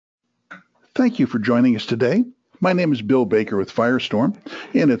Thank you for joining us today. My name is Bill Baker with Firestorm,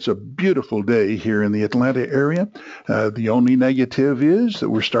 and it's a beautiful day here in the Atlanta area. The only negative is that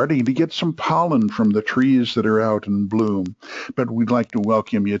we're starting to get some pollen from the trees that are out in bloom, but we'd like to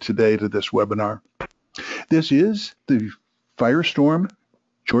welcome you today to this webinar. This is the Firestorm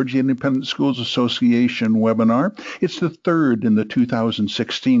Georgia Independent Schools Association webinar. It's the third in the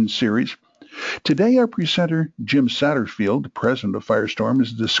 2016 series. Today, our presenter, Jim Satterfield, the president of Firestorm,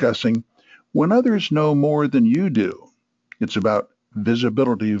 is discussing when others know more than you do. It's about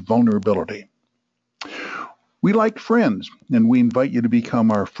visibility, vulnerability. We like friends, and we invite you to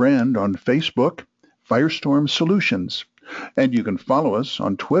become our friend on Facebook, Firestorm Solutions. And you can follow us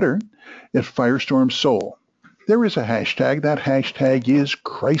on Twitter at Firestorm Soul. There is a hashtag. That hashtag is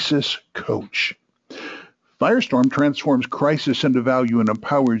Crisis Coach. Firestorm transforms crisis into value and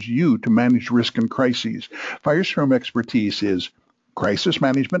empowers you to manage risk and crises. Firestorm expertise is crisis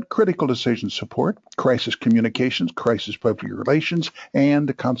management, critical decision support, crisis communications, crisis public relations,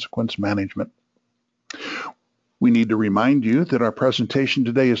 and consequence management. We need to remind you that our presentation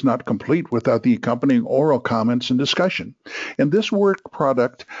today is not complete without the accompanying oral comments and discussion. And this work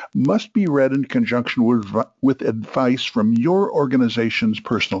product must be read in conjunction with advice from your organization's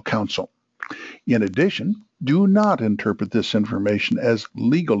personal counsel. In addition, do not interpret this information as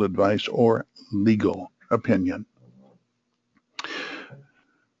legal advice or legal opinion.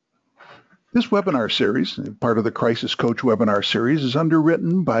 This webinar series, part of the Crisis Coach webinar series, is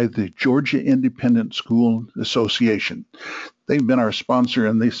underwritten by the Georgia Independent School Association. They've been our sponsor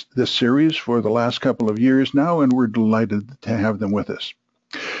in this series for the last couple of years now, and we're delighted to have them with us.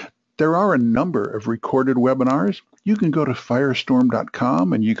 There are a number of recorded webinars. You can go to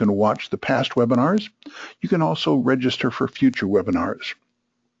firestorm.com and you can watch the past webinars. You can also register for future webinars.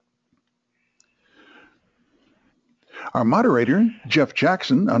 Our moderator, Jeff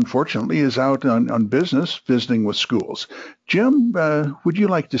Jackson, unfortunately, is out on business visiting with schools. Jim, would you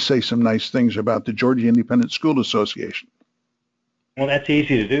like to say some nice things about the Georgia Independent School Association? Well, that's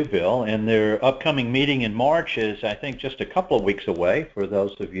easy to do, Bill. And their upcoming meeting in March is, I think, just a couple of weeks away for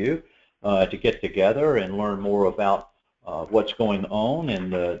those of you to get together and learn more about what's going on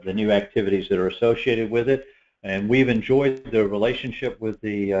and the new activities that are associated with it. And we've enjoyed the relationship with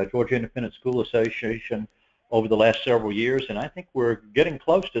the Georgia Independent School Association over the last several years, and I think we're getting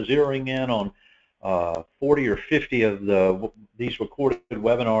close to zeroing in on 40 or 50 of these recorded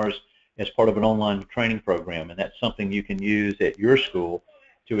webinars as part of an online training program, and that's something you can use at your school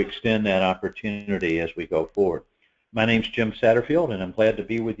to extend that opportunity as we go forward. My name's Jim Satterfield, and I'm glad to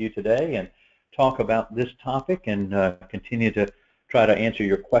be with you today and talk about this topic and continue to try to answer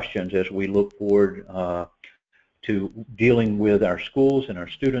your questions as we look forward to dealing with our schools and our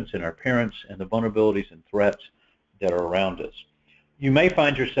students and our parents and the vulnerabilities and threats that are around us. You may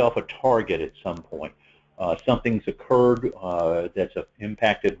find yourself a target at some point. Something's occurred that's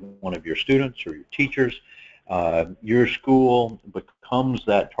impacted one of your students or your teachers. Your school becomes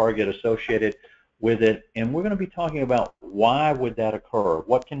that target associated with it, and we're going to be talking about why would that occur?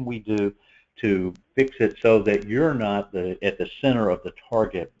 What can we do to fix it so that you're not at the center of the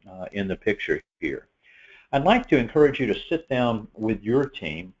target in the picture here? I'd like to encourage you to sit down with your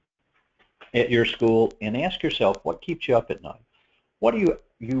team at your school and ask yourself what keeps you up at night. What are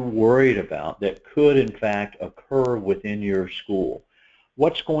you worried about that could in fact occur within your school?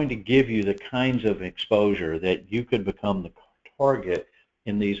 What's going to give you the kinds of exposure that you could become the target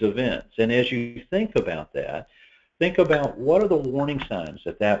in these events? And as you think about that, think about what are the warning signs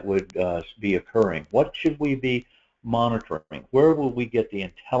that would be occurring? What should we be monitoring? Where will we get the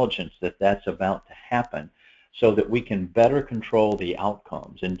intelligence that that's about to happen so that we can better control the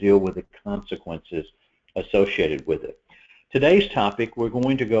outcomes and deal with the consequences associated with it? Today's topic we're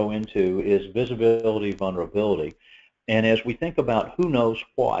going to go into is visibility, vulnerability. And as we think about who knows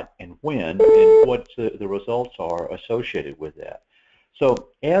what and when and what the results are associated with that. So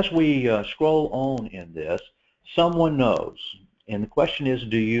as we scroll on in this, someone knows. And the question is,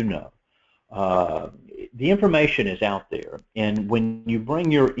 do you know? The information is out there, and when you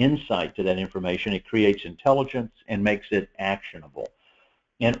bring your insight to that information, it creates intelligence and makes it actionable.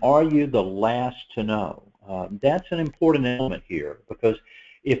 And are you the last to know? That's an important element here, because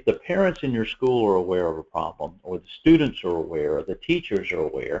if the parents in your school are aware of a problem, or the students are aware, or the teachers are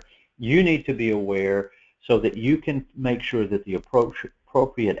aware, you need to be aware so that you can make sure that the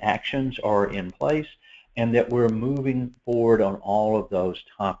appropriate actions are in place and that we're moving forward on all of those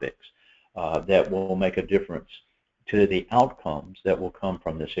topics that will make a difference to the outcomes that will come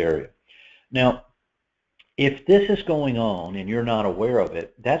from this area. Now, if this is going on and you're not aware of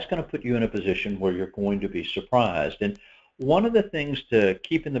it, that's going to put you in a position where you're going to be surprised. And one of the things to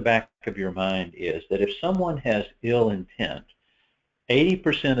keep in the back of your mind is that if someone has ill intent,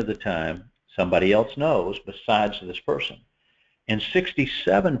 80% of the time somebody else knows besides this person. And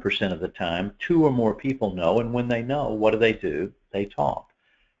 67% of the time, 2 or more people know, and when they know, what do? They talk.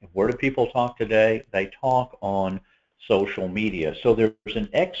 And where do people talk today? They talk on social media. So there's an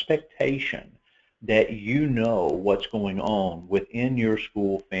expectation that you know what's going on within your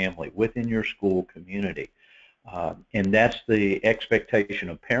school family, within your school community. And that's the expectation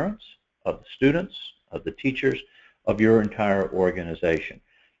of parents, of the students, of the teachers, of your entire organization.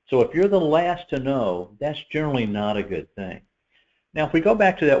 So if you're the last to know, that's generally not a good thing. Now, if we go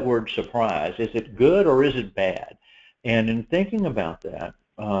back to that word surprise, is it good or is it bad? And in thinking about that,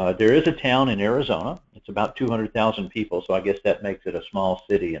 there is a town in Arizona. It's about 200,000 people, so I guess that makes it a small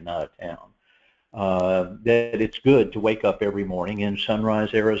city and not a town. That it's good to wake up every morning in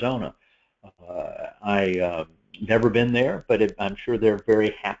Sunrise, Arizona. I never been there, but I'm sure they're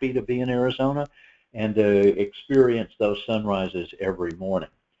very happy to be in Arizona and to experience those sunrises every morning.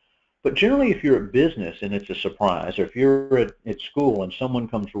 But generally, if you're at business and it's a surprise, or if you're at school and someone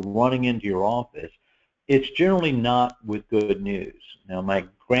comes running into your office, it's generally not with good news. Now, my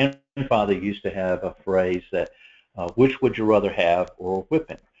grandfather used to have a phrase that, which would you rather have, or a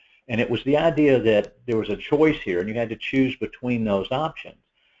whipping? And it was the idea that there was a choice here and you had to choose between those options.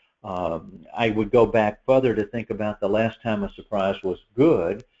 I would go back further to think about the last time a surprise was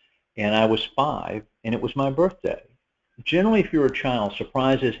good, and I was 5, and it was my birthday. Generally, if you're a child,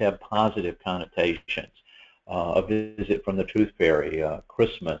 surprises have positive connotations. A visit from the Tooth Fairy,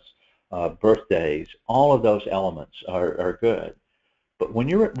 Christmas, birthdays, all of those elements are good. But when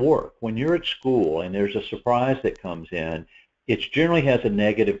you're at work, when you're at school, and there's a surprise that comes in, it generally has a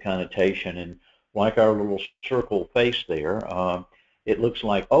negative connotation. And like our little circle face there, it looks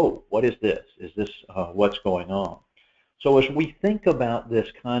like, oh, what is this? Is this what's going on? So as we think about this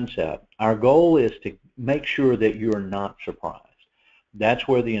concept, our goal is to make sure that you're not surprised. That's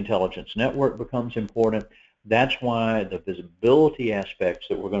where the intelligence network becomes important. That's why the visibility aspects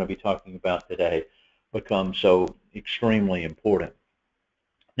that we're going to be talking about today become so extremely important.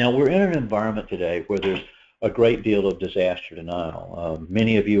 Now, we're in an environment today where there's a great deal of disaster denial.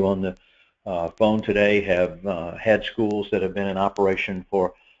 Many of you on the phone today have had schools that have been in operation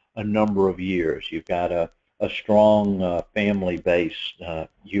for a number of years. You've got a strong family base.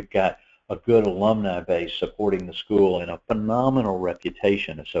 You've got a good alumni base supporting the school and a phenomenal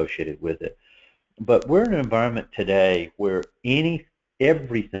reputation associated with it. But we're in an environment today where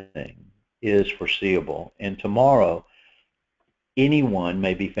everything is foreseeable, and tomorrow anyone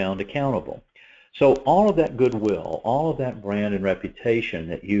may be found accountable. So all of that goodwill, all of that brand and reputation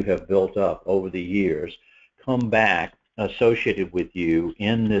that you have built up over the years come back associated with you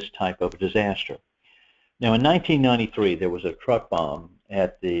in this type of disaster. Now, in 1993, there was a truck bomb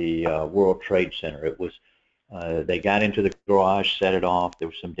at the World Trade Center. It was they got into the garage, set it off. There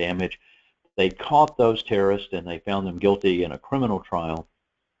was some damage. They caught those terrorists and they found them guilty in a criminal trial.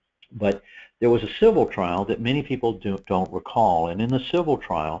 But there was a civil trial that many people don't recall. And in the civil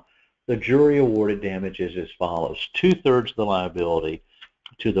trial, the jury awarded damages as follows: 2/3 of the liability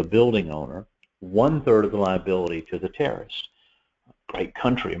to the building owner, 1/3 of the liability to the terrorist. Great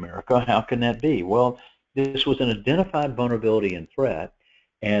country, America. How can that be? Well, this was an identified vulnerability and threat,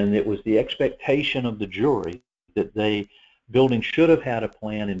 and it was the expectation of the jury that the building should have had a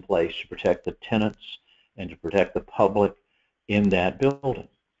plan in place to protect the tenants and to protect the public in that building.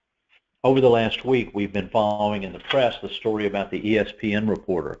 Over the last week, we've been following in the press the story about the ESPN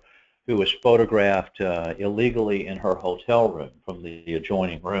reporter who was photographed illegally in her hotel room from the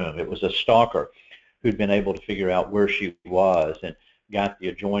adjoining room. It was a stalker who'd been able to figure out where she was and got the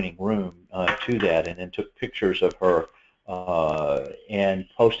adjoining room to that, and then took pictures of her and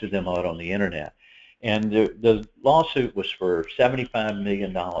posted them out on the internet. And the lawsuit was for $75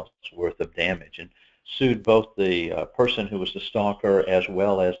 million worth of damage, and sued both the person who was the stalker as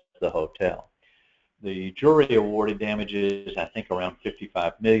well as the hotel. The jury awarded damages, I think, around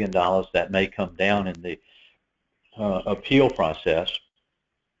 $55 million. That may come down in the appeal process.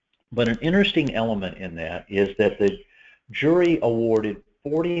 But an interesting element in that is that the jury awarded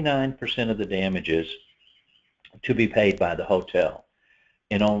 49% of the damages to be paid by the hotel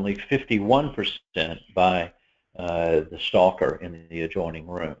and only 51% by the stalker in the adjoining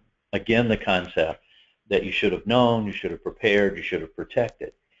room. Again, the concept that you should have known, you should have prepared, you should have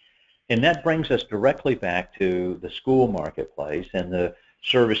protected. And that brings us directly back to the school marketplace and the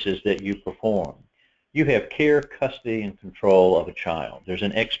services that you perform. You have care, custody, and control of a child. There's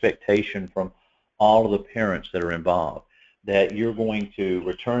an expectation from all of the parents that are involved that you're going to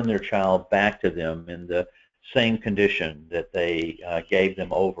return their child back to them in the same condition that they gave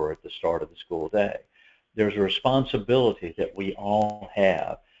them over at the start of the school day. There's a responsibility that we all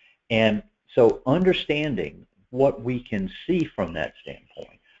have. And so understanding what we can see from that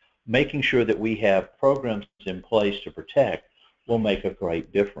standpoint, making sure that we have programs in place to protect, will make a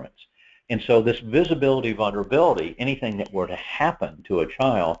great difference. And so this visibility vulnerability, anything that were to happen to a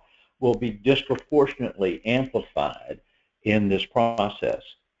child, will be disproportionately amplified in this process.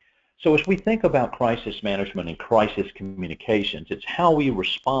 So as we think about crisis management and crisis communications, it's how we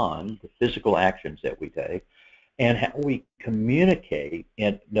respond, the physical actions that we take, and how we communicate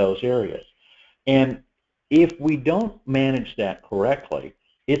in those areas. And if we don't manage that correctly,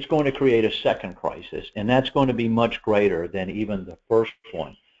 it's going to create a second crisis, and that's going to be much greater than even the first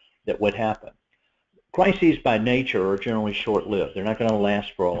one that would happen. Crises by nature are generally short-lived. They're not going to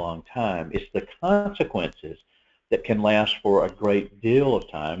last for a long time. It's the consequences that can last for a great deal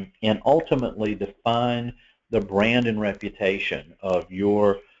of time and ultimately define the brand and reputation of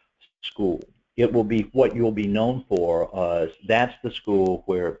your school. It will be what you'll be known for as that's the school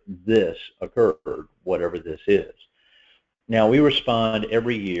where this occurred, whatever this is. Now, we respond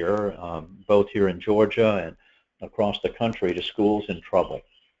every year, both here in Georgia and across the country, to schools in trouble,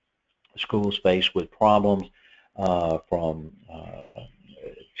 schools faced with problems from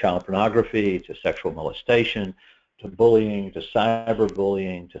child pornography to sexual molestation to bullying to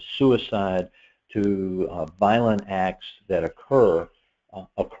cyberbullying to suicide to violent acts that occur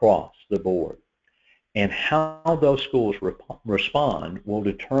across the board. And how those schools respond will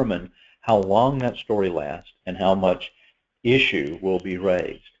determine how long that story lasts and how much issue will be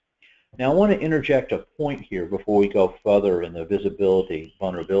raised. Now, I want to interject a point here before we go further in the visibility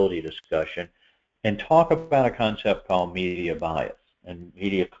vulnerability discussion and talk about a concept called media bias and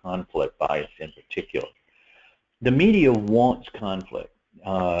media conflict bias in particular. The media wants conflict,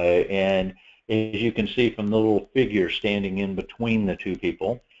 and as you can see from the little figure standing in between the two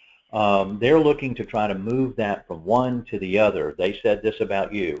people, they're looking to try to move that from one to the other. They said this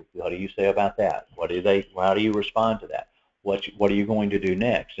about you. What do you say about that? How do you respond to that? What are you going to do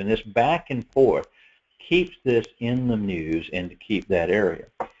next? And this back and forth keeps this in the news and to keep that area.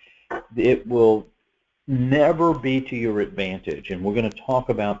 It will never be to your advantage, and we're going to talk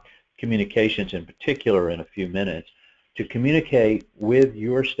about communications in particular in a few minutes, to communicate with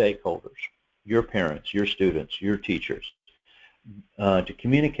your stakeholders, your parents, your students, your teachers, to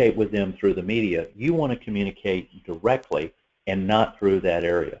communicate with them through the media. You want to communicate directly and not through that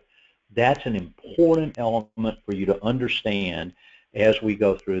area. That's an important element for you to understand as we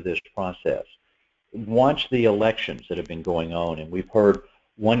go through this process. Watch the elections that have been going on, and we've heard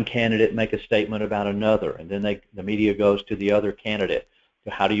one candidate make a statement about another, and then the media goes to the other candidate. So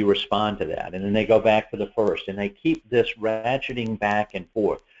how do you respond to that? And then they go back to the first, and they keep this ratcheting back and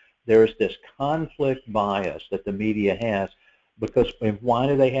forth. There's this conflict bias that the media has, because, and why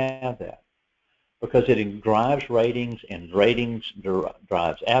do they have that? Because it drives ratings, and ratings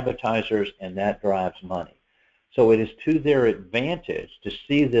drives advertisers, and that drives money. So it is to their advantage to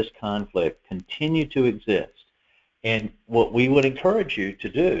see this conflict continue to exist. And what we would encourage you to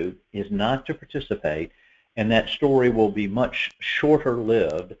do is not to participate, and that story will be much shorter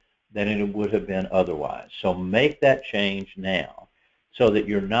lived than it would have been otherwise. So make that change now so that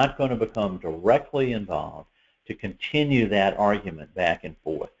you're not going to become directly involved to continue that argument back and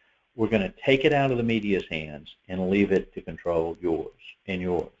forth. We're going to take it out of the media's hands and leave it to control yours and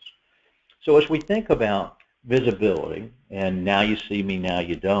yours. So as we think about visibility, and now you see me, now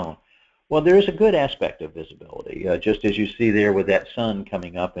you don't, well, there is a good aspect of visibility. Just as you see there with that sun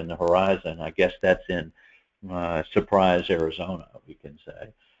coming up in the horizon, I guess that's in Surprise, Arizona, we can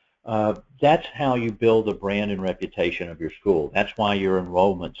say. That's how you build the brand and reputation of your school. That's why your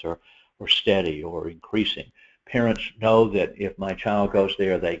enrollments are steady or increasing. Parents know that if my child goes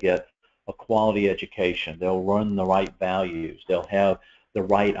there, they get a quality education. They'll learn the right values. They'll have the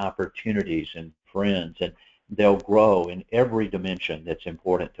right opportunities and friends, and they'll grow in every dimension that's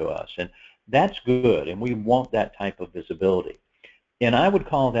important to us. And that's good, and we want that type of visibility. And I would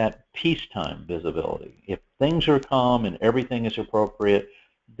call that peacetime visibility. If things are calm and everything is appropriate,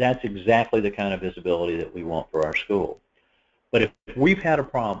 that's exactly the kind of visibility that we want for our school. But if we've had a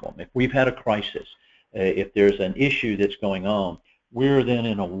problem, if we've had a crisis, if there's an issue that's going on, we're then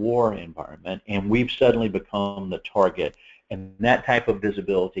in a war environment, and we've suddenly become the target, and that type of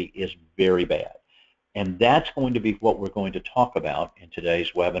visibility is very bad. And that's going to be what we're going to talk about in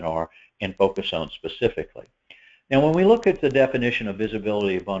today's webinar and focus on specifically. Now, when we look at the definition of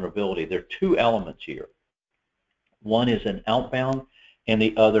visibility and vulnerability, there are two elements here. One is an outbound, and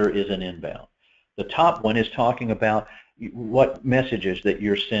the other is an inbound. The top one is talking about what messages that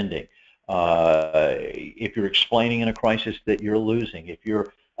you're sending. If you're explaining in a crisis that you're losing, if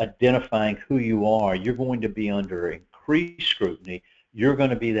you're identifying who you are, you're going to be under increased scrutiny. You're going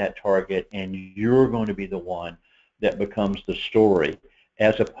to be that target, and you're going to be the one that becomes the story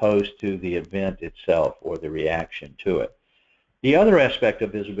as opposed to the event itself or the reaction to it. The other aspect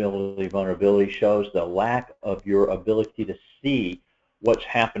of visibility vulnerability shows the lack of your ability to see what's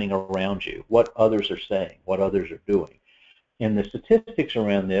happening around you, what others are saying, what others are doing. And the statistics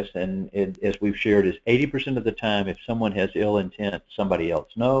around this, and as we've shared, is 80% of the time if someone has ill intent, somebody else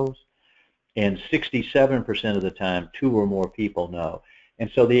knows, and 67% of the time, 2 or more people know. And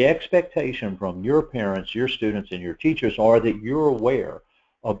so the expectation from your parents, your students, and your teachers are that you're aware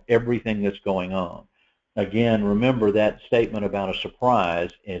of everything that's going on. Again, remember that statement about a surprise,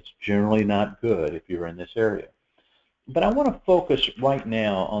 it's generally not good if you're in this area. But I want to focus right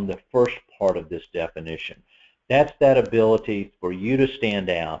now on the first part of this definition. That's that ability for you to stand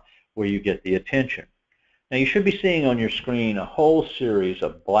out where you get the attention. Now you should be seeing on your screen a whole series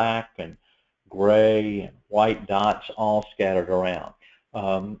of black and gray and white dots all scattered around.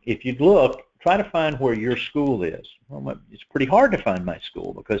 If you look, try to find where your school is. Well, it's pretty hard to find my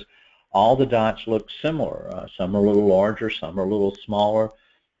school because all the dots look similar. Some are a little larger, some are a little smaller,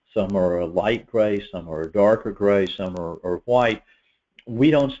 some are a light gray, some are a darker gray, some are white.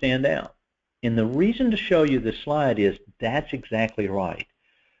 We don't stand out. And the reason to show you this slide is that's exactly right.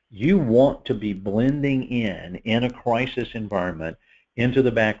 You want to be blending in a crisis environment into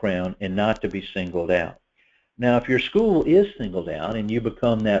the background and not to be singled out. Now, if your school is singled out and you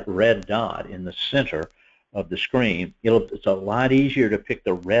become that red dot in the center of the screen, it's a lot easier to pick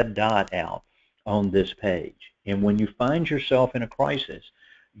the red dot out on this page. And when you find yourself in a crisis,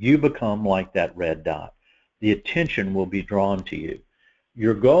 you become like that red dot. The attention will be drawn to you.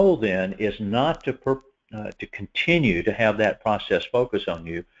 Your goal then is not to continue to have that process focus on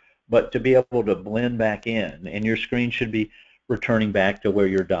you, but to be able to blend back in. And your screen should be returning back to where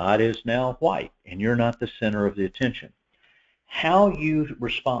your dot is now white, and you're not the center of the attention. How you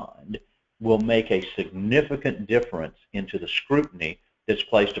respond will make a significant difference into the scrutiny that's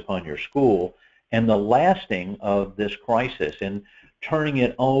placed upon your school and the lasting of this crisis and turning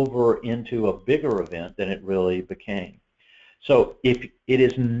it over into a bigger event than it really became. So if it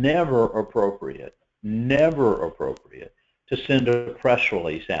is never appropriate to send a press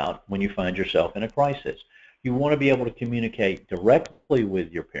release out when you find yourself in a crisis. You want to be able to communicate directly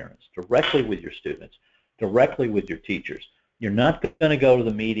with your parents, directly with your students, directly with your teachers. You're not going to go to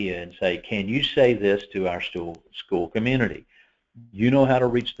the media and say, can you say this to our school community? You know how to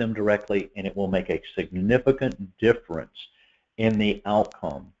reach them directly, and it will make a significant difference in the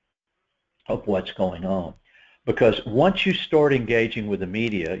outcome of what's going on. Because once you start engaging with the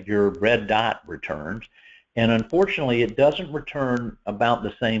media, your red dot returns, and unfortunately it doesn't return about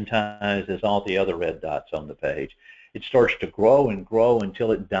the same time as all the other red dots on the page. It starts to grow and grow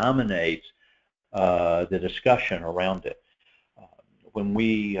until it dominates the discussion around it. When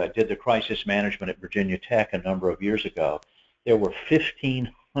we did the crisis management at Virginia Tech a number of years ago, there were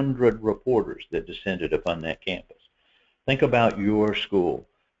 1,500 reporters that descended upon that campus. Think about your school.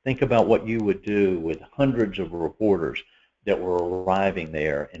 Think about what you would do with hundreds of reporters that were arriving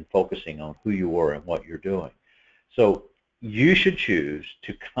there and focusing on who you were and what you're doing. So you should choose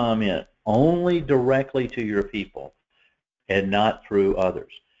to comment only directly to your people and not through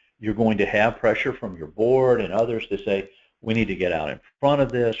others. You're going to have pressure from your board and others to say, we need to get out in front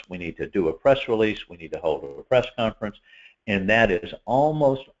of this, we need to do a press release, we need to hold a press conference, and that is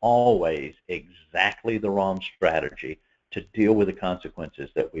almost always exactly the wrong strategy to deal with the consequences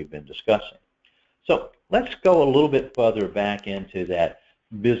that we've been discussing. So let's go a little bit further back into that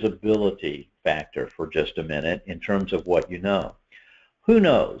visibility factor for just a minute in terms of what you know. Who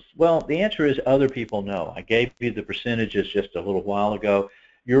knows? Well, the answer is other people know. I gave you the percentages just a little while ago.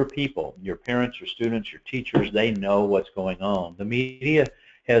 Your people, your parents, your students, your teachers, they know what's going on. The media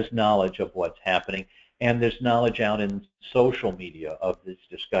has knowledge of what's happening, and there's knowledge out in social media of these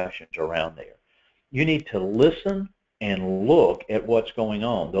discussions around there. You need to listen and look at what's going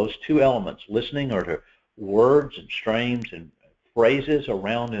on. Those two elements, listening are to words and strains and phrases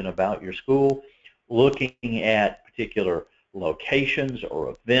around and about your school, looking at particular locations or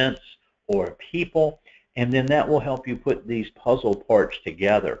events or people, and then that will help you put these puzzle parts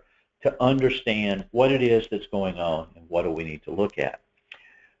together to understand what it is that's going on and what do we need to look at.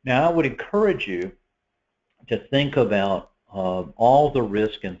 Now, I would encourage you to think about all the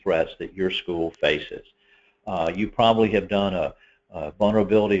risks and threats that your school faces. You probably have done a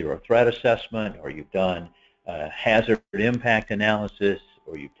vulnerability or a threat assessment, or you've done a hazard impact analysis,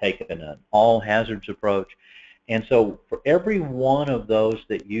 or you've taken an all hazards approach. And so for every one of those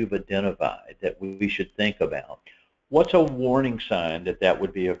that you've identified that we should think about, what's a warning sign that that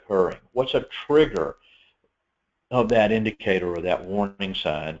would be occurring? What's a trigger of that indicator or that warning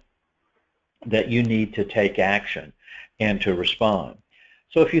sign that you need to take action and to respond?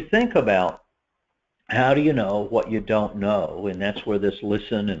 So if you think about how do you know what you don't know, and that's where this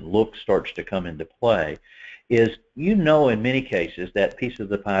listen and look starts to come into play, is you know in many cases that piece of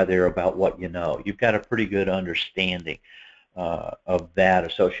the pie there about what you know. You've got a pretty good understanding of that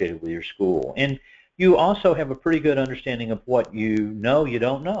associated with your school. And you also have a pretty good understanding of what you know you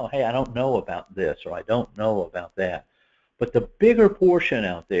don't know. Hey, I don't know about this, or I don't know about that. But the bigger portion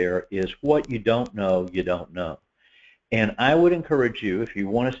out there is what you don't know you don't know. And I would encourage you, if you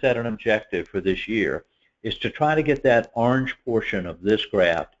want to set an objective for this year, is to try to get that orange portion of this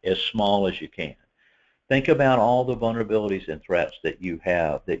graph as small as you can. Think about all the vulnerabilities and threats that you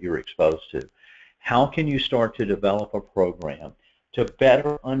have, that you're exposed to. How can you start to develop a program to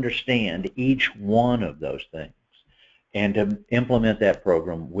better understand each one of those things and to implement that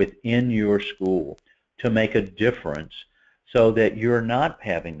program within your school to make a difference so that you're not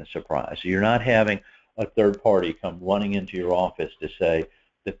having the surprise, you're not having a third party come running into your office to say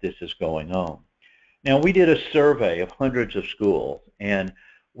that this is going on. Now, we did a survey of hundreds of schools, and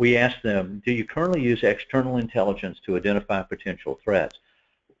we asked them, do you currently use external intelligence to identify potential threats?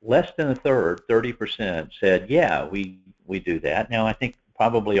 Less than a third, 30%, said, yeah, we do that. Now, I think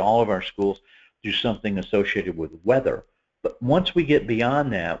probably all of our schools do something associated with weather. But once we get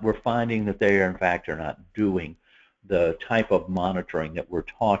beyond that, we're finding that they, in fact, are not doing the type of monitoring that we're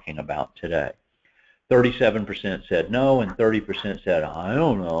talking about today. 37% said no, and 30% said, I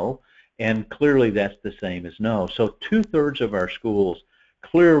don't know. And clearly that's the same as no. So 2/3 of our schools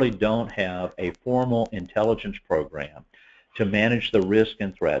clearly don't have a formal intelligence program to manage the risk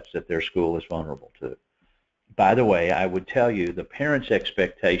and threats that their school is vulnerable to. By the way, I would tell you the parents'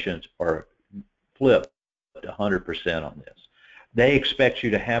 expectations are flipped 100% on this. They expect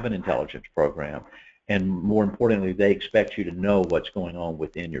you to have an intelligence program, and more importantly, they expect you to know what's going on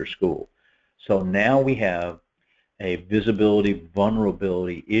within your school. So now we have a visibility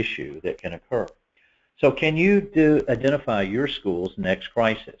vulnerability issue that can occur. So can you identify your school's next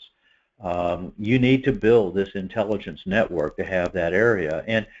crisis? You need to build this intelligence network to have that area.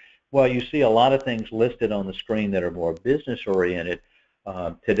 And while you see a lot of things listed on the screen that are more business oriented,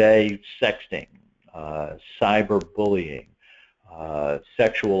 today sexting, cyberbullying,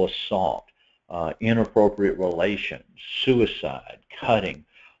 sexual assault, inappropriate relations, suicide, cutting,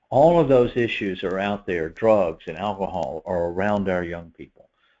 all of those issues are out there. Drugs and alcohol are around our young people.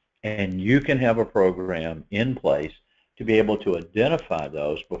 And you can have a program in place to be able to identify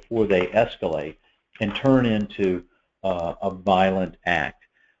those before they escalate and turn into a violent act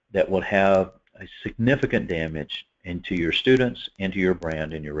that will have a significant damage into your students, into your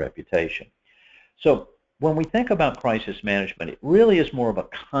brand, and your reputation. So when we think about crisis management, it really is more of a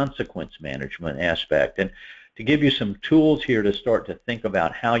consequence management aspect. And to give you some tools here to start to think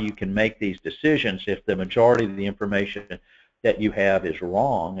about how you can make these decisions if the majority of the information that you have is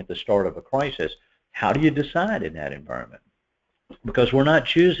wrong at the start of a crisis, how do you decide in that environment? Because we're not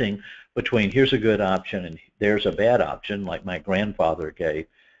choosing between here's a good option and there's a bad option, like my grandfather gave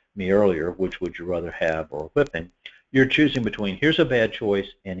me earlier, which would you rather have, or whipping. You're choosing between here's a bad choice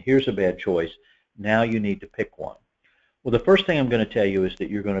and here's a bad choice. Now you need to pick one. Well, the first thing I'm going to tell you is that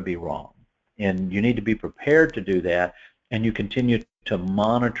you're going to be wrong. And you need to be prepared to do that, and you continue to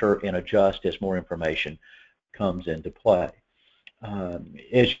monitor and adjust as more information comes into play.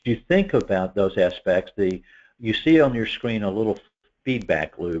 As you think about those aspects, you see on your screen a little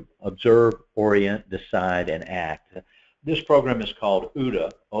feedback loop: observe, orient, decide, and act. This program is called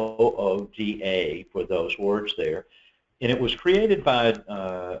OODA, O-O-D-A, for those words there. And it was created by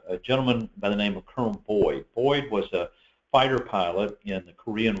a gentleman by the name of Colonel Boyd. Boyd was a fighter pilot in the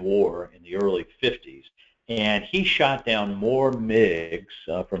Korean War in the early 50s, and he shot down more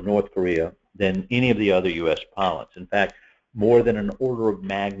MiGs from North Korea than any of the other U.S. pilots. In fact, more than an order of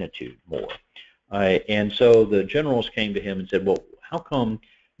magnitude more. And so the generals came to him and said, well, how come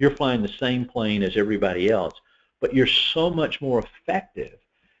you're flying the same plane as everybody else, but you're so much more effective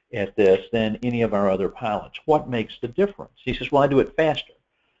at this than any of our other pilots? What makes the difference? He says, well, I do it faster.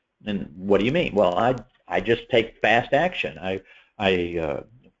 And what do you mean? Well, I just take fast action. I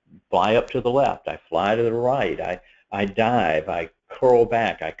fly up to the left. I fly to the right. I dive. I curl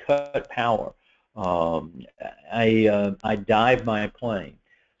back. I cut power. I dive my plane.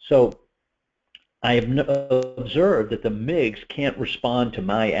 So I have observed that the MiGs can't respond to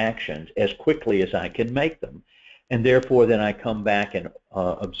my actions as quickly as I can make them. And therefore, then I come back and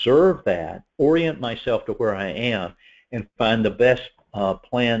observe that, orient myself to where I am, and find the best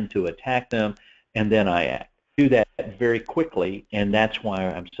plan to attack them, and then I act. Do that very quickly, and that's why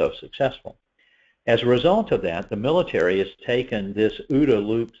I'm so successful. As a result of that, the military has taken this OODA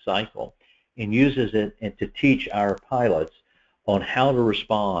loop cycle and uses it to teach our pilots on how to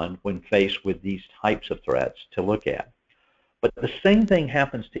respond when faced with these types of threats to look at. But the same thing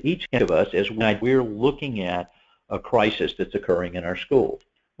happens to each of us as we're looking at a crisis that's occurring in our school.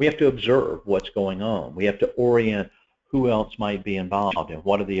 We have to observe what's going on. We have to orient who else might be involved and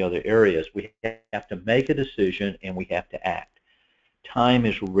what are the other areas. We have to make a decision and we have to act. Time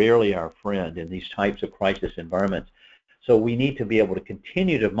is rarely our friend in these types of crisis environments. So we need to be able to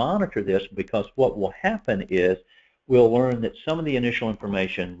continue to monitor this, because what will happen is we'll learn that some of the initial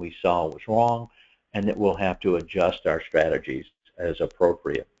information we saw was wrong, and that we'll have to adjust our strategies as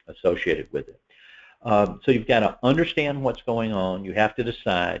appropriate associated with it. So you've got to understand what's going on, you have to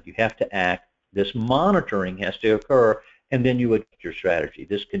decide, you have to act, this monitoring has to occur, and then you adjust your strategy.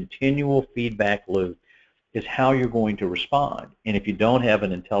 This continual feedback loop is how you're going to respond. And if you don't have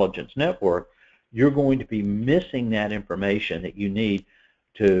an intelligence network, you're going to be missing that information that you need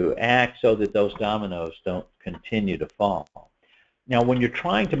to act so that those dominoes don't continue to fall. Now, when you're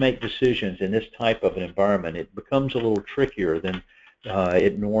trying to make decisions in this type of an environment, it becomes a little trickier than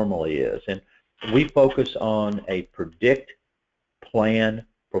it normally is. And we focus on a predict, plan,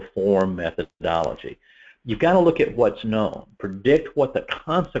 perform methodology. You've got to look at what's known, predict what the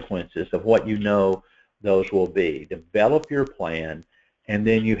consequences of what you know those will be, develop your plan, and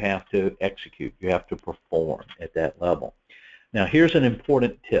then you have to execute. You have to perform at that level. Now, here's an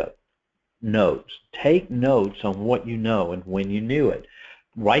important tip. Notes. Take notes on what you know and when you knew it.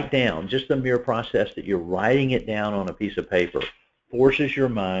 Write down. Just the mere process that you're writing it down on a piece of paper forces your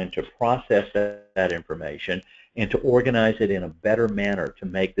mind to process that information and to organize it in a better manner to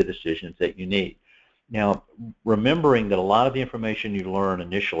make the decisions that you need. Now, remembering that a lot of the information you learn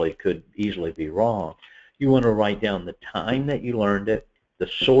initially could easily be wrong, you want to write down the time that you learned it, the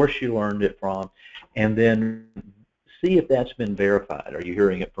source you learned it from, and then see if that's been verified. Are you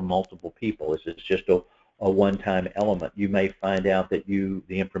hearing it from multiple people? Is it just a one-time element? You may find out that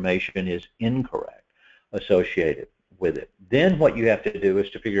the information is incorrect associated with it. Then what you have to do is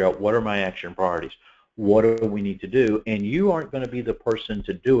to figure out, what are my action priorities? What do we need to do? And you aren't going to be the person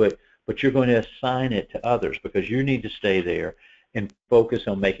to do it, but you're going to assign it to others, because you need to stay there and focus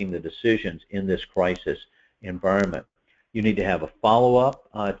on making the decisions in this crisis environment. You need to have a follow-up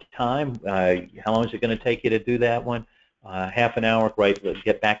time. How long is it going to take you to do that one? Half an hour, great.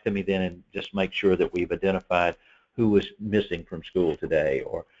 Get back to me then and just make sure that we've identified who was missing from school today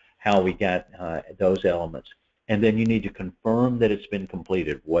or how we got those elements. And then you need to confirm that it's been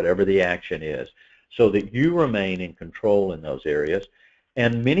completed, whatever the action is, so that you remain in control in those areas.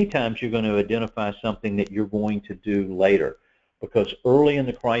 And many times you're going to identify something that you're going to do later, because early in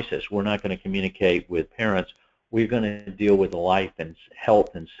the crisis we're not going to communicate with parents. We're going to deal with the life and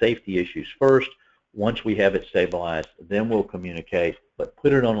health and safety issues first. Once we have it stabilized, then we'll communicate, but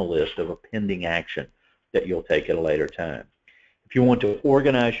put it on a list of a pending action that you'll take at a later time. If you want to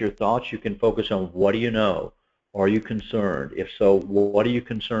organize your thoughts, you can focus on, what do you know? Are you concerned? If so, what are you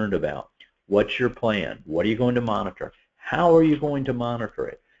concerned about? What's your plan? What are you going to monitor? How are you going to monitor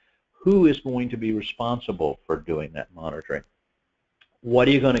it? Who is going to be responsible for doing that monitoring? What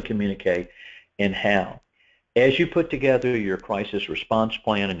are you going to communicate, and how? As you put together your crisis response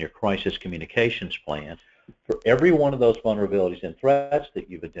plan and your crisis communications plan, for every one of those vulnerabilities and threats that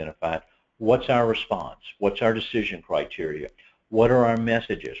you've identified, what's our response? What's our decision criteria? What are our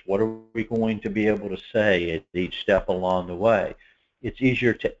messages? What are we going to be able to say at each step along the way? It's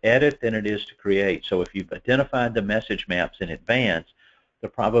easier to edit than it is to create. So if you've identified the message maps in advance, the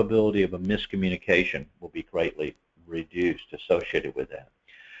probability of a miscommunication will be greatly reduced associated with that.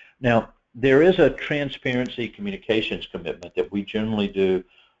 Now, there is a transparency communications commitment that we generally do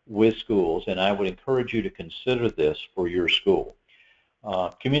with schools, and I would encourage you to consider this for your school.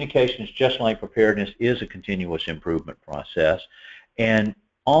 Communications, just like preparedness, is a continuous improvement process, and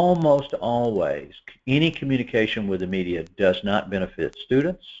almost always any communication with the media does not benefit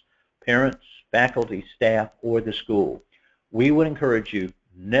students, parents, faculty, staff, or the school. We would encourage you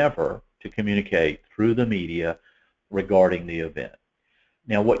never to communicate through the media regarding the event.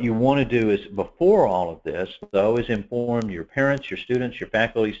 Now, what you want to do is, before all of this, though, is inform your parents, your students, your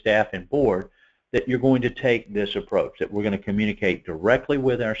faculty, staff, and board that you're going to take this approach, that we're going to communicate directly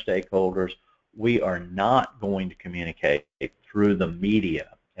with our stakeholders. We are not going to communicate through the media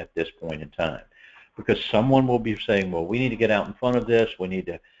at this point in time, because someone will be saying, well, we need to get out in front of this, we need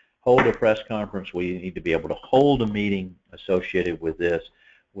to hold a press conference. We need to be able to hold a meeting associated with this.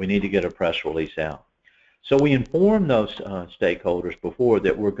 We need to get a press release out. So we inform those stakeholders before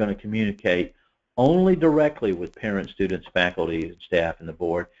that we're going to communicate only directly with parents, students, faculty, staff, and the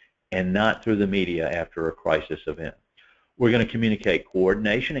board, and not through the media after a crisis event. We're going to communicate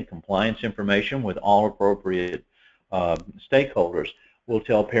coordination and compliance information with all appropriate stakeholders. We'll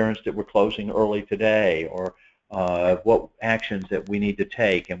tell parents that we're closing early today, or what actions that we need to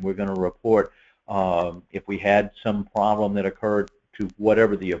take, and we're going to report if we had some problem that occurred to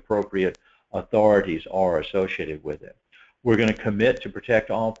whatever the appropriate authorities are associated with it. We're going to commit to protect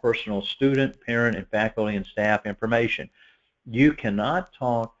all personal student, parent, and faculty and staff information. You cannot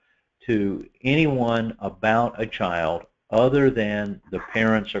talk to anyone about a child other than the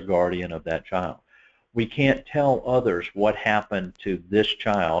parents or guardian of that child. We can't tell others what happened to this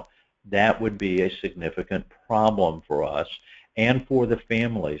child. That would be a significant problem for us and for the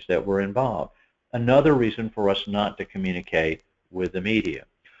families that were involved. Another reason for us not to communicate with the media.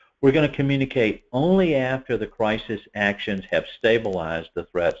 We're going to communicate only after the crisis actions have stabilized the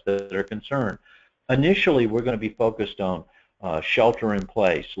threats that are concerned. Initially, we're going to be focused on shelter in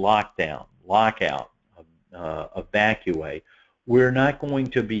place, lockdown, lockout, evacuate. We're not going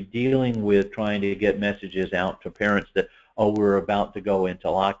to be dealing with trying to get messages out to parents that, oh, we're about to go into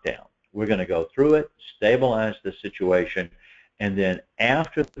lockdown. We're going to go through it, stabilize the situation, and then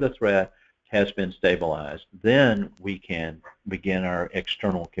after the threat has been stabilized, then we can begin our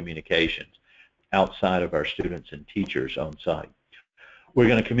external communications outside of our students and teachers on site. We're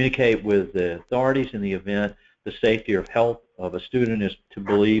going to communicate with the authorities in the event the safety or health of a student is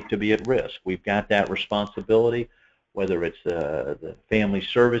believed to be at risk. We've got that responsibility, whether it's the family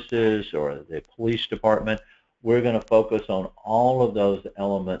services or the police department. We're going to focus on all of those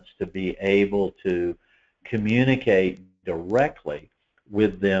elements to be able to communicate directly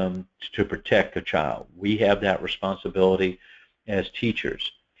with them to protect a child. We have that responsibility as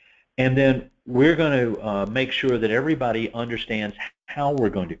teachers. And then we're going to make sure that everybody understands how we're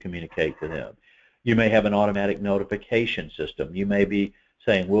going to communicate to them. You may have an automatic notification system. You may be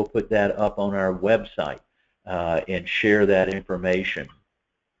saying, we'll put that up on our website and share that information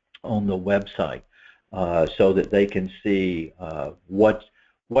on the website so that they can see what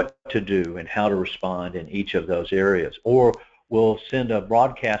to do and how to respond in each of those areas. Or we'll send a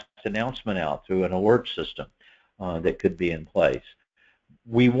broadcast announcement out through an alert system that could be in place.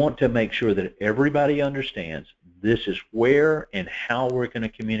 We want to make sure that everybody understands this is where and how we're going to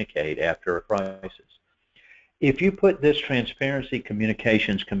communicate after a crisis. If you put this transparency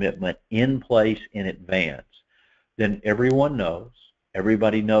communications commitment in place in advance, then everyone knows,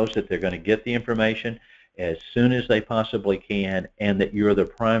 everybody knows that they're going to get the information as soon as they possibly can, and that you're the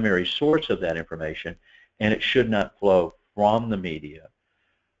primary source of that information, and it should not flow from the media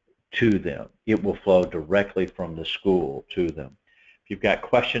to them. It will flow directly from the school to them. If you've got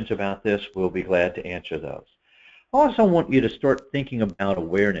questions about this, we'll be glad to answer those. I also want you to start thinking about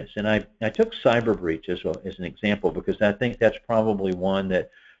awareness, and I took cyber breach as an example because I think that's probably one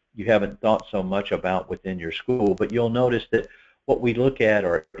that you haven't thought so much about within your school, but you'll notice that what we look at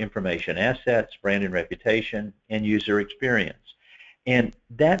are information assets, brand and reputation, and user experience. And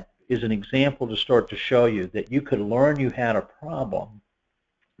that is an example to start to show you that you could learn you had a problem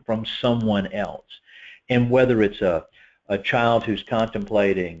from someone else. And whether it's a child who's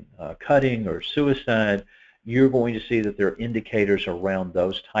contemplating cutting or suicide, you're going to see that there are indicators around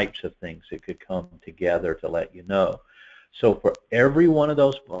those types of things that could come together to let you know. So for every one of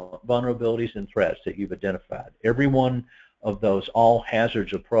those vulnerabilities and threats that you've identified, every one of those all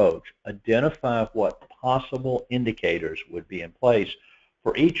hazards approach, identify what possible indicators would be in place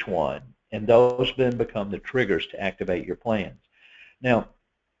for each one, and those then become the triggers to activate your plans. Now,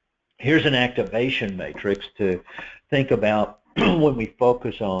 here's an activation matrix to think about when we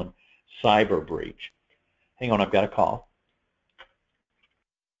focus on cyber breach. Hang on, I've got a call.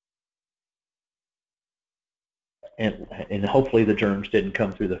 And hopefully the germs didn't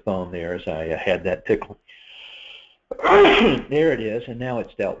come through the phone there as I had that tickle. There it is, and now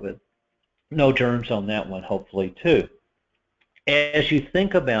it's dealt with. No germs on that one, hopefully, too. As you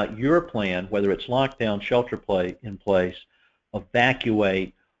think about your plan, whether it's lockdown, shelter in place,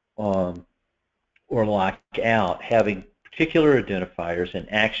 evacuate, or lock out, having particular identifiers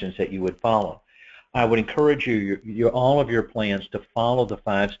and actions that you would follow. I would encourage you, all of your plans to follow the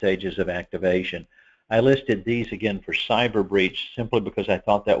 5 stages of activation. I listed these again for cyber breach simply because I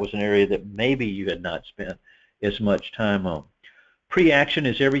thought that was an area that maybe you had not spent as much time on. Pre-action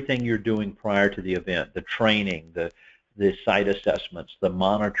is everything you're doing prior to the event, the training, the site assessments, the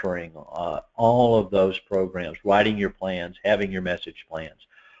monitoring, all of those programs, writing your plans, having your message plans.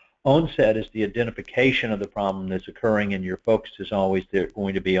 Onset is the identification of the problem that's occurring, and your focus is always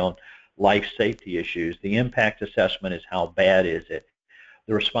going to be on life safety issues. The impact assessment is how bad is it.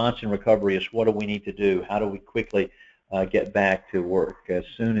 The response and recovery is what do we need to do? How do we quickly get back to work as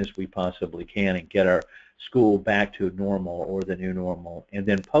soon as we possibly can and get our school back to normal or the new normal? And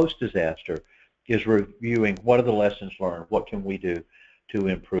then post-disaster is reviewing what are the lessons learned, what can we do to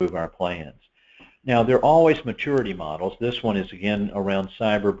improve our plans. Now, there are always maturity models. This one is, again, around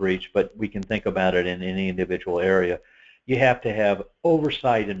cyber breach, but we can think about it in any individual area. You have to have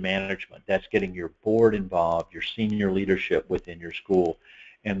oversight and management. That's getting your board involved, your senior leadership within your school,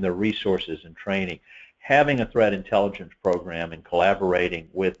 and the resources and training. Having a threat intelligence program and collaborating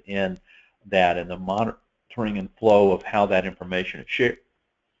within that and the monitoring and flow of how that information is shared.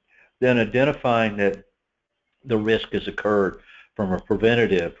 Then identifying that the risk has occurred from a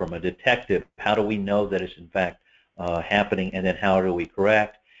preventative, from a detective. How do we know that it's in fact happening, and then how do we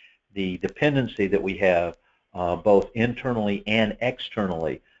correct the dependency that we have both internally and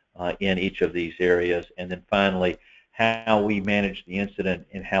externally in each of these areas, and then finally how we manage the incident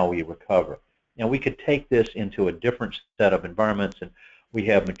and how we recover. Now, we could take this into a different set of environments, and we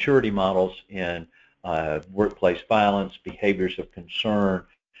have maturity models in workplace violence, behaviors of concern,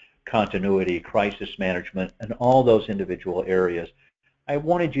 continuity, crisis management, and all those individual areas. I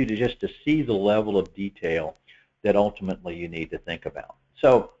wanted you to just to see the level of detail that ultimately you need to think about.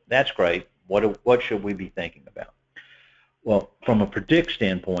 So that's great. What should we be thinking about? Well, from a Predict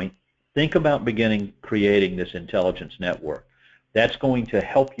standpoint, think about beginning creating this intelligence network. That's going to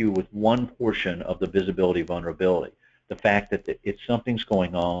help you with one portion of the visibility vulnerability. The fact that something's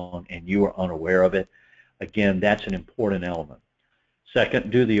going on and you are unaware of it, again, that's an important element.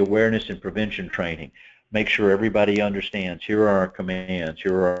 Second, do the awareness and prevention training. Make sure everybody understands, here are our commands,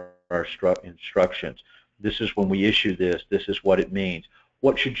 here are our instructions. This is when we issue this is what it means.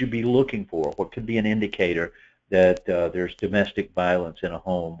 What should you be looking for? What could be an indicator that there's domestic violence in a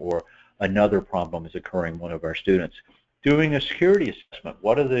home or another problem is occurring in one of our students? Doing a security assessment.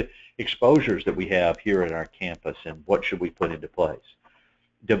 What are the exposures that we have here at our campus, and what should we put into place?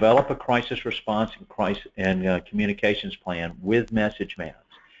 Develop a crisis response and communications plan with message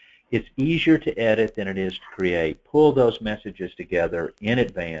maps. It's easier to edit than it is to create. Pull those messages together in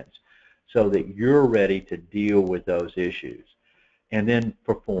advance so that you're ready to deal with those issues. And then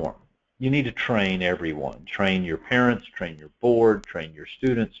perform. You need to train everyone. Train your parents, train your board, train your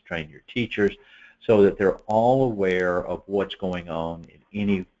students, train your teachers, so that they're all aware of what's going on at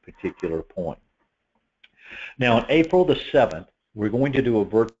any particular point. Now, on April the 7th, we're going to do a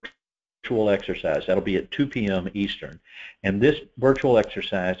virtual exercise. That'll be at 2 p.m. Eastern. And this virtual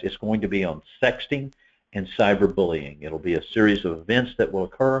exercise is going to be on sexting and cyberbullying. It'll be a series of events that will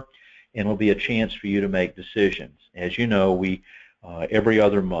occur, and it'll be a chance for you to make decisions. As you know, we every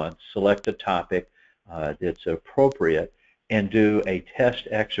other month select a topic that's appropriate and do a test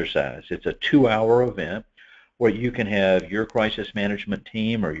exercise. It's a 2-hour event where you can have your crisis management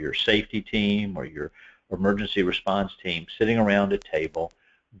team or your safety team or your emergency response team sitting around a table,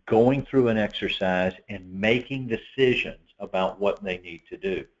 going through an exercise and making decisions about what they need to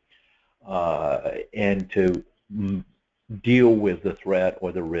do and to deal with the threat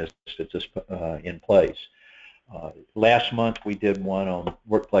or the risk that's in place. Last month we did one on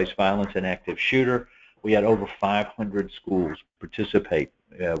workplace violence and active shooter. We had over 500 schools participate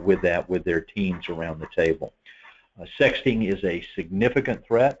with that, with their teams around the table. Sexting is a significant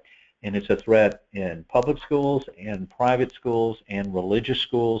threat, and it's a threat in public schools and private schools and religious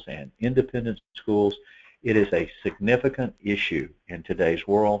schools and independent schools. It is a significant issue in today's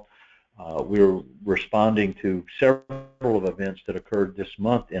world. We're responding to several of events that occurred this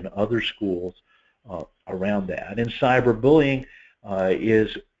month in other schools around that. And cyberbullying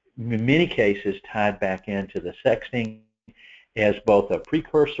is, in many cases, tied back into the sexting as both a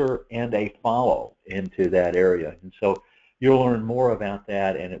precursor and a follow into that area. And so you'll learn more about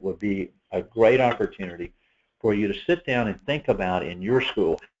that, and it will be a great opportunity for you to sit down and think about in your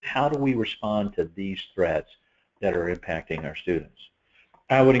school, how do we respond to these threats that are impacting our students?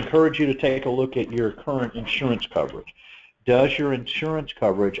 I would encourage you to take a look at your current insurance coverage. Does your insurance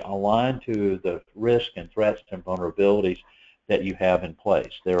coverage align to the risk and threats and vulnerabilities that you have in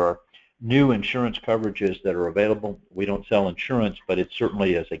place? There are new insurance coverages that are available. We don't sell insurance, but it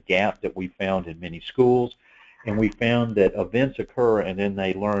certainly is a gap that we found in many schools. And we found that events occur and then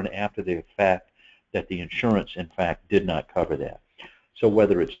they learn after the fact that the insurance, in fact, did not cover that. So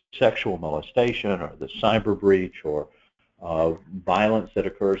whether it's sexual molestation or the cyber breach or violence that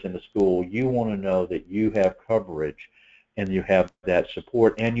occurs in the school, you want to know that you have coverage and you have that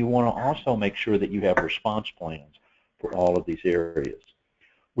support, and you want to also make sure that you have response plans for all of these areas.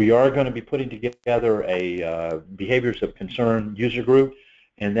 We are going to be putting together a behaviors of concern user group,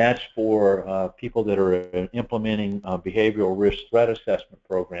 and that's for people that are implementing behavioral risk threat assessment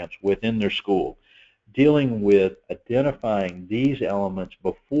programs within their school, dealing with identifying these elements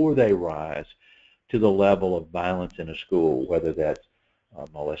before they rise to the level of violence in a school, whether that's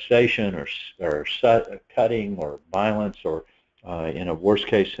molestation or cutting or violence, or in a worst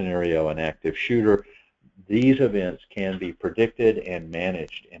case scenario, an active shooter. These events can be predicted and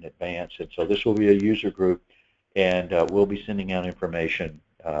managed in advance, and so this will be a user group, and we'll be sending out information.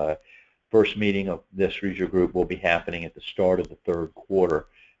 First meeting of this user group will be happening at the start of the third quarter.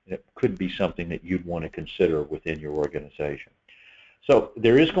 It could be something that you'd want to consider within your organization. So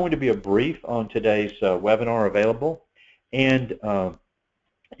there is going to be a brief on today's webinar available, and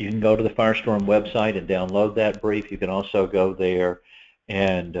you can go to the Firestorm website and download that brief. You can also go there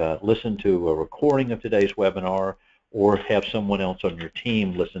and listen to a recording of today's webinar, or have someone else on your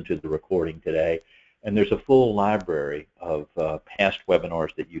team listen to the recording today. And there's a full library of past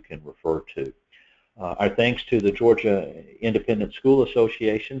webinars that you can refer to. Our thanks to the Georgia Independent School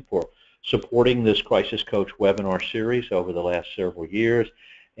Association for supporting this Crisis Coach webinar series over the last several years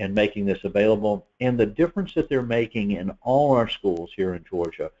and making this available, and the difference that they're making in all our schools here in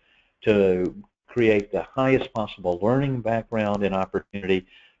Georgia to create the highest possible learning background and opportunity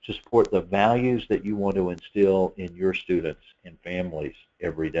to support the values that you want to instill in your students and families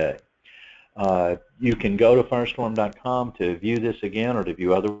every day. You can go to firestorm.com to view this again, or to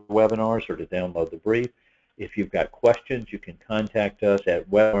view other webinars, or to download the brief. If you've got questions, you can contact us at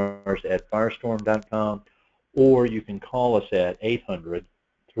webinars@firestorm.com, or you can call us at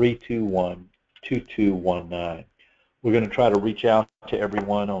 800-321-2219. We're going to try to reach out to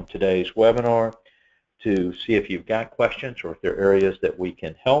everyone on today's webinar to see if you've got questions or if there are areas that we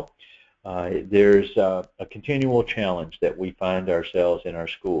can help. There's a continual challenge that we find ourselves in our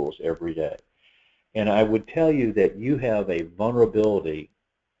schools every day. And I would tell you that you have a vulnerability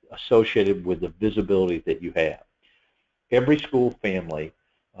associated with the visibility that you have. Every school family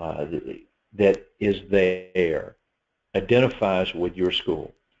that is there identifies with your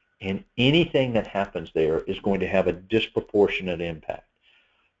school, and anything that happens there is going to have a disproportionate impact.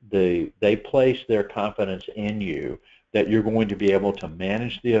 They place their confidence in you that you're going to be able to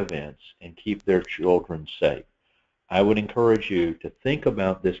manage the events and keep their children safe. I would encourage you to think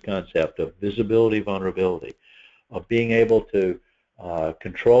about this concept of visibility, vulnerability, of being able to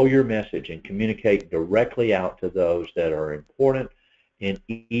control your message and communicate directly out to those that are important in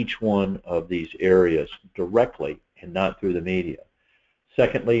each one of these areas directly and not through the media.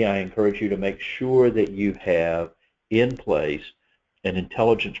 Secondly, I encourage you to make sure that you have in place an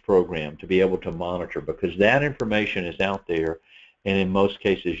intelligence program to be able to monitor, because that information is out there, and in most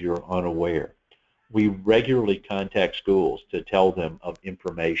cases you're unaware. We regularly contact schools to tell them of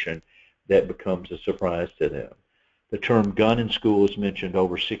information that becomes a surprise to them. The term gun in school is mentioned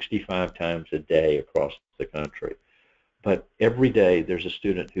over 65 times a day across the country. But every day there's a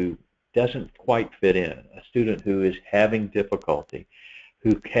student who doesn't quite fit in, a student who is having difficulty,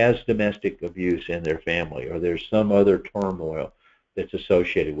 who has domestic abuse in their family, or there's some other turmoil that's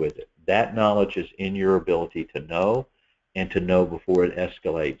associated with it. That knowledge is in your ability to know, and to know before it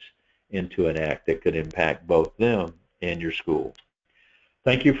escalates into an act that could impact both them and your school.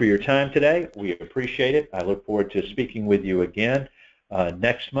 Thank you for your time today. We appreciate it. I look forward to speaking with you again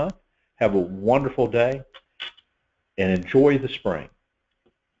next month. Have a wonderful day and enjoy the spring.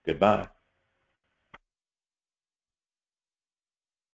 Goodbye.